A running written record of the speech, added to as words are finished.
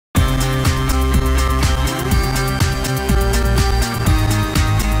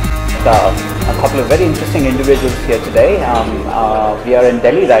a couple of very interesting individuals here today. We are in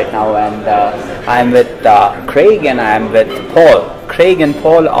Delhi right now, and I'm with Craig and I'm with Paul. Craig and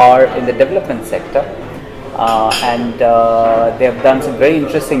Paul are in the development sector, and they have done some very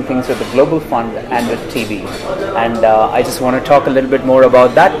interesting things with the Global Fund and with TV. And I just want to talk a little bit more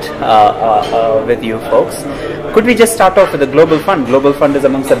about that with you folks. Could we just start off with the Global Fund? Global Fund is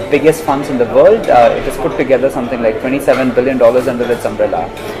amongst the biggest funds in the world. It has put together something like $27 billion under its umbrella.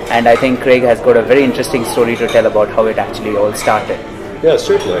 And I think Craig has got a very interesting story to tell about how it actually all started. Yeah,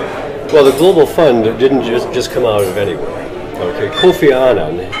 certainly. Well, the Global Fund didn't just come out of anywhere. Okay, Kofi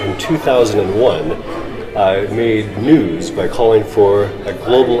Annan in 2001 made news by calling for a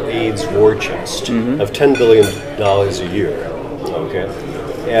global AIDS war chest of $10 billion a year. Okay.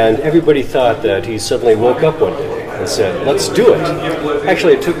 And everybody thought that he suddenly woke up one day and said, let's do it.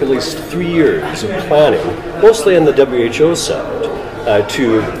 Actually, it took at least 3 years of planning, mostly on the WHO side,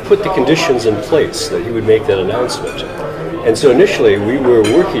 to put the conditions in place that he would make that announcement. And so initially, we were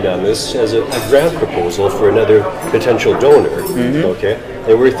working on this as a grant proposal for another potential donor, okay?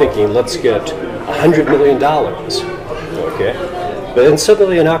 And we're thinking, let's get $100 million, okay? But then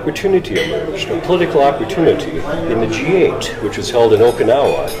suddenly an opportunity emerged, a political opportunity in the G8, which was held in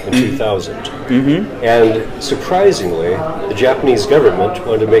Okinawa in 2000. And surprisingly, the Japanese government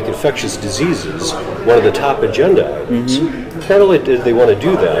wanted to make infectious diseases one of the top agenda items. Not only did they want to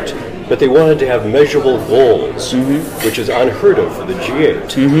do that, but they wanted to have measurable goals, which is unheard of for the G8,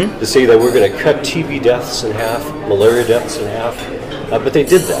 to say that we're going to cut TB deaths in half, malaria deaths in half. But they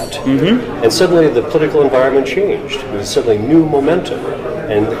did that. And suddenly the political environment changed. There was suddenly new momentum.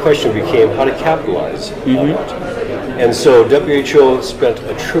 And the question became how to capitalize on it. And so WHO spent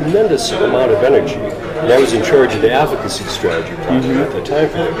a tremendous amount of energy, and I was in charge of the advocacy strategy project at the time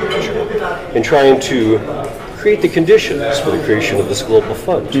for WHO, in trying to create the conditions for the creation of this global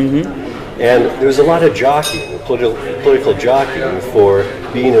fund. And there was a lot of jockeying, political jockeying for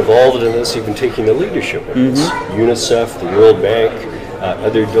being involved in this, even taking the leadership in this. UNICEF, the World Bank,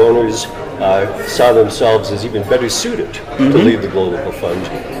 other donors saw themselves as even better suited to lead the Global Fund.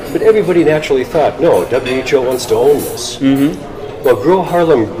 But everybody naturally thought, no, WHO wants to own this. Well, Gro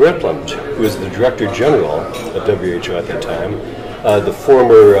Harlem Brundtland, who was the Director General of WHO at that time, the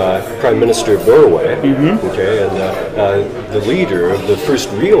former Prime Minister of Norway, okay, and the leader of the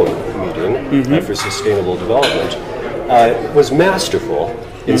first Rio meeting for sustainable development, was masterful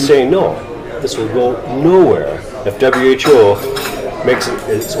in saying, no, this will go nowhere if WHO makes it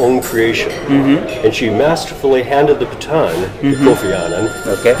its own creation. And she masterfully handed the baton to Kofi Annan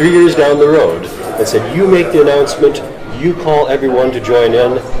 3 years down the road and said, you make the announcement, you call everyone to join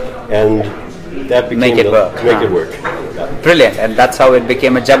in, and that became Make it work. Yeah. Brilliant, and that's how it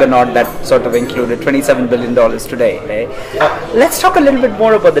became a juggernaut that sort of included $27 billion today. Let's talk a little bit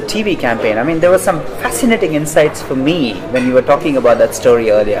more about the TV campaign. I mean, there were some fascinating insights for me when you were talking about that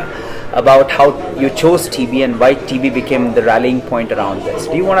story earlier, about how you chose TV and why TV became the rallying point around this.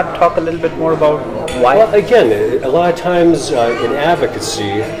 Do you want to talk a little bit more about why? Well, again, a lot of times in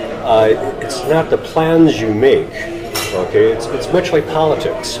advocacy, it's not the plans you make. Okay, it's much like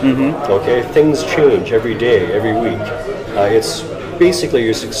politics. Okay, things change every day, every week. It's basically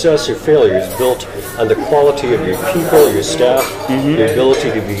your success or failure is built on the quality of your people, your staff, your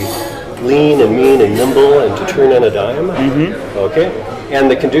ability to be lean and mean and nimble and to turn on a dime. Okay, and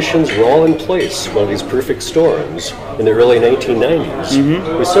the conditions were all in place. One of these perfect storms in the early 1990s,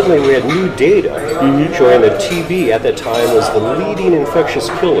 where suddenly we had new data showing that TB at that time was the leading infectious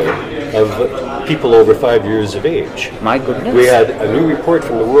killer of people over 5 years of age. My goodness. We had a new report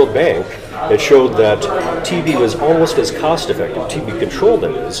from the World Bank that showed that TB was almost as cost-effective, TB control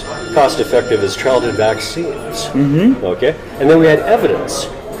that is, cost-effective as childhood vaccines. Okay? And then we had evidence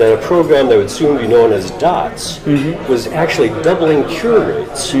that a program that would soon be known as DOTS was actually doubling cure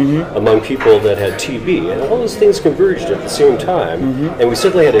rates among people that had TB. And all those things converged at the same time, and we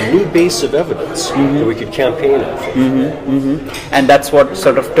suddenly had a new base of evidence that we could campaign off of. And that's what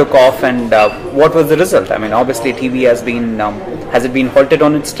sort of took off, and what was the result? I mean, obviously TV has it been halted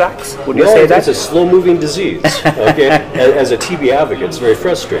on its tracks? Would you say that? It's a slow-moving disease. Okay, as a TB advocate, it's very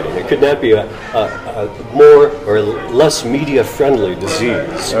frustrating. It could not be a more or less media-friendly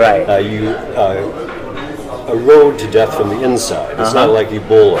disease. Right. You erode to death from the inside. It's not like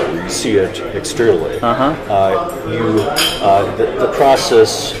Ebola where you see it externally. The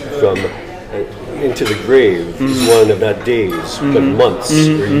process from into the grave is one of not days, but months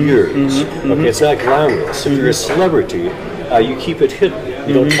or years. Okay, it's not glamorous. If you're a celebrity, you keep it hidden.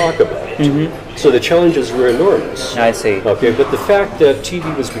 You don't talk about it. So the challenges were enormous. I see. Okay, but the fact that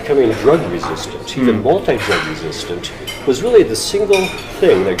TV was becoming drug resistant, even multi-drug resistant, was really the single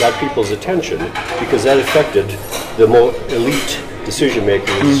thing that got people's attention, because that affected the more elite decision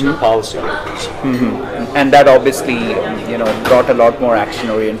makers and policymakers. And that obviously, brought a lot more action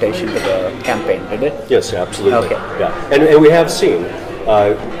orientation to the campaign, did it? Yes, absolutely. Okay. Yeah, and we have seen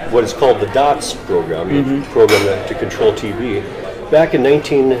what is called the DOTS program, the program to control TB. Back in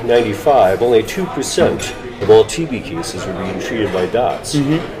 1995, only 2% of all TB cases were being treated by DOTS.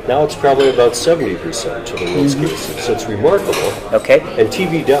 Now it's probably about 70% of the world's cases, so it's remarkable. Okay. And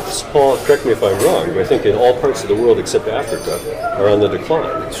TB deaths, Paul, correct me if I'm wrong, but I think in all parts of the world except Africa are on the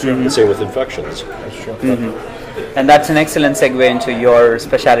decline. The same with infections. That's true. And that's an excellent segue into your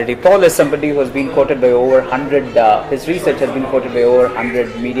specialty. Paul is somebody who has been quoted by over 100, his research has been quoted by over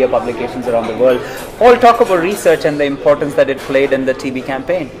 100 media publications around the world. Paul, talk about research and the importance that it played in the TB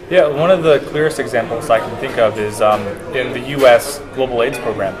campaign. Yeah, one of the clearest examples I can think of is in the U.S. Global AIDS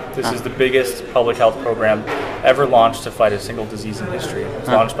program. This is the biggest public health program ever launched to fight a single disease in history. It was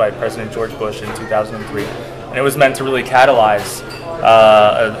launched by President George Bush in 2003. And it was meant to really catalyze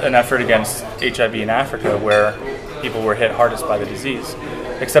an effort against HIV in Africa, where people were hit hardest by the disease.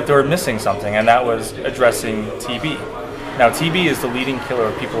 Except they were missing something, and that was addressing TB. Now, TB is the leading killer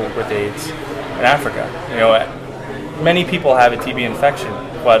of people with AIDS in Africa. Many people have a TB infection,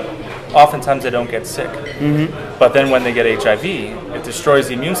 but oftentimes they don't get sick. But then when they get HIV, it destroys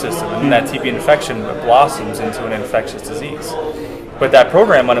the immune system, and that TB infection blossoms into an infectious disease. But that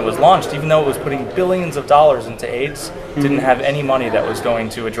program, when it was launched, even though it was putting billions of dollars into AIDS, didn't have any money that was going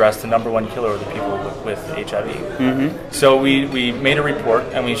to address the #1 killer of the people with HIV. So we made a report,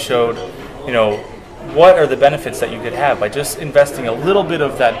 and we showed, what are the benefits that you could have by just investing a little bit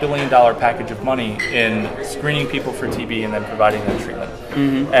of that $1 billion package of money in screening people for TB and then providing them treatment.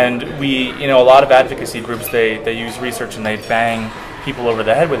 And a lot of advocacy groups, they use research and they bang people over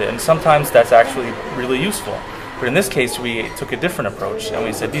the head with it, and sometimes that's actually really useful. But in this case, we took a different approach, and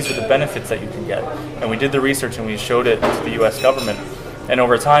we said these are the benefits that you can get. And we did the research, and we showed it to the U.S. government. And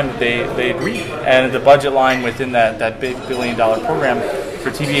over time, they agreed. And the budget line within that big $1 billion program for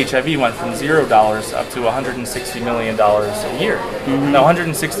TB/HIV went from $0 up to $160 million a year. Now,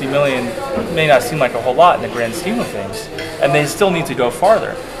 $160 million may not seem like a whole lot in the grand scheme of things, and they still need to go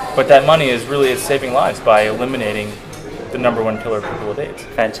farther. But that money is really saving lives by eliminating the #1 killer of people with AIDS.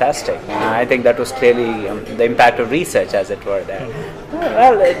 Fantastic. I think that was clearly the impact of research, as it were, there.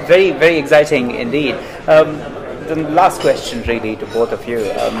 Well, very, very exciting indeed. The last question, really, to both of you.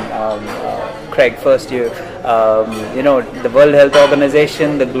 Craig, first you. The World Health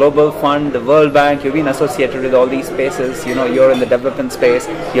Organization, the Global Fund, the World Bank, you've been associated with all these spaces. You're in the development space.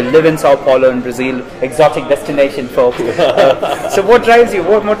 You live in Sao Paulo in Brazil, exotic destination, folks. So what drives you?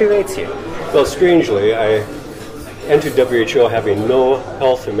 What motivates you? Well, strangely, I entered WHO having no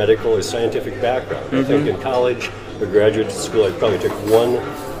health or medical or scientific background. I think in college or graduate school I probably took one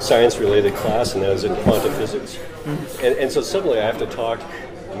science-related class, and that was in quantum physics. And so suddenly I have to talk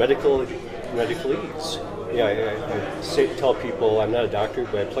medicalese. I tell people I'm not a doctor,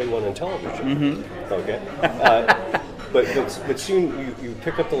 but I play one on television. Okay. But soon you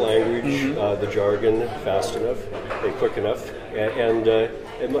pick up the language, the jargon fast enough and quick enough.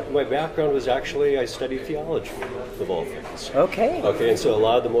 And my background was actually, I studied theology, of all things. Okay. And so a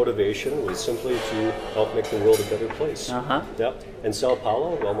lot of the motivation was simply to help make the world a better place. Yep. And Sao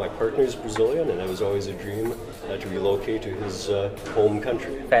Paulo, well, my partner is Brazilian, and it was always a dream to relocate to his home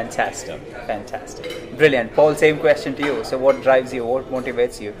country. Fantastic. Fantastic. Brilliant. Paul, same question to you. So what drives you? What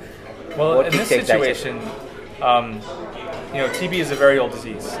motivates you? Well, in this situation, TB is a very old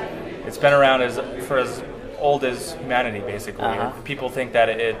disease. It's been around for as old as humanity, basically. People think that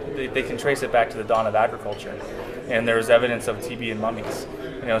they can trace it back to the dawn of agriculture, and there's evidence of TB in mummies.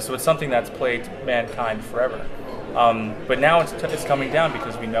 So it's something that's plagued mankind forever. But now it's coming down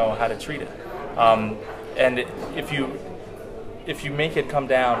because we know how to treat it. And if you make it come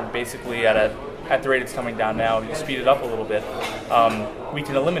down basically at the rate it's coming down now, you speed it up a little bit, we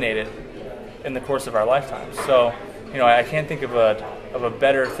can eliminate it in the course of our lifetime. So, I can't think of a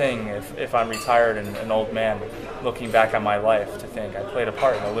better thing if I'm retired and an old man looking back on my life to think I played a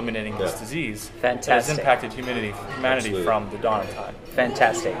part in eliminating this disease that has impacted humanity from the dawn of time.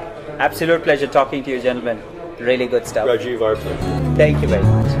 Fantastic. Absolute pleasure talking to you, gentlemen. Really good stuff. Rajiv, our pleasure. Thank you very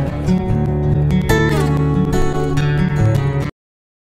much.